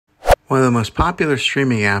One of the most popular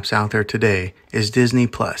streaming apps out there today is Disney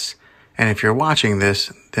Plus. And if you're watching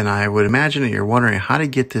this, then I would imagine that you're wondering how to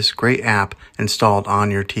get this great app installed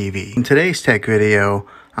on your TV. In today's tech video,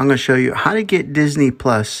 I'm going to show you how to get Disney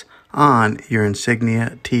Plus on your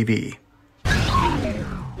Insignia TV.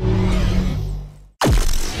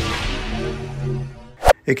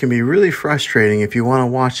 It can be really frustrating if you want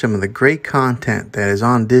to watch some of the great content that is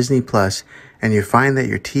on Disney Plus and you find that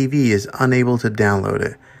your TV is unable to download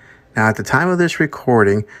it. Now, at the time of this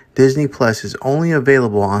recording, Disney Plus is only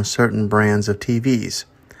available on certain brands of TVs.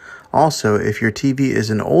 Also, if your TV is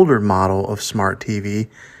an older model of smart TV,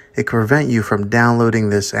 it can prevent you from downloading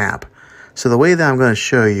this app. So the way that I'm going to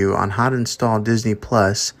show you on how to install Disney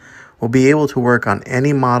Plus will be able to work on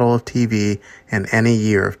any model of TV and any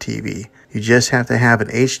year of TV. You just have to have an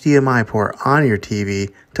HDMI port on your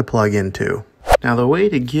TV to plug into. Now, the way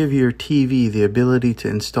to give your TV the ability to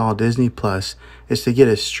install Disney Plus is to get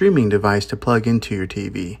a streaming device to plug into your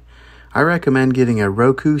TV. I recommend getting a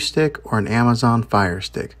Roku stick or an Amazon Fire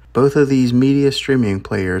Stick. Both of these media streaming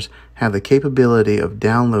players have the capability of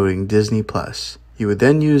downloading Disney Plus. You would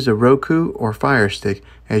then use the Roku or Fire Stick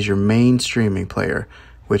as your main streaming player,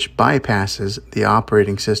 which bypasses the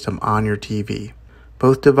operating system on your TV.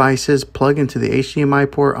 Both devices plug into the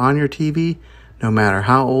HDMI port on your TV, no matter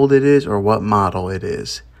how old it is or what model it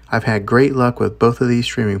is. I've had great luck with both of these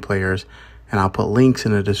streaming players, and I'll put links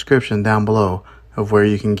in the description down below of where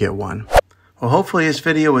you can get one. Well, hopefully this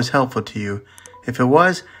video was helpful to you. If it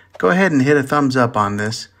was, go ahead and hit a thumbs up on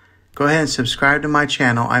this. Go ahead and subscribe to my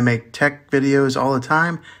channel. I make tech videos all the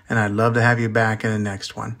time, and I'd love to have you back in the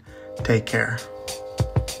next one. Take care.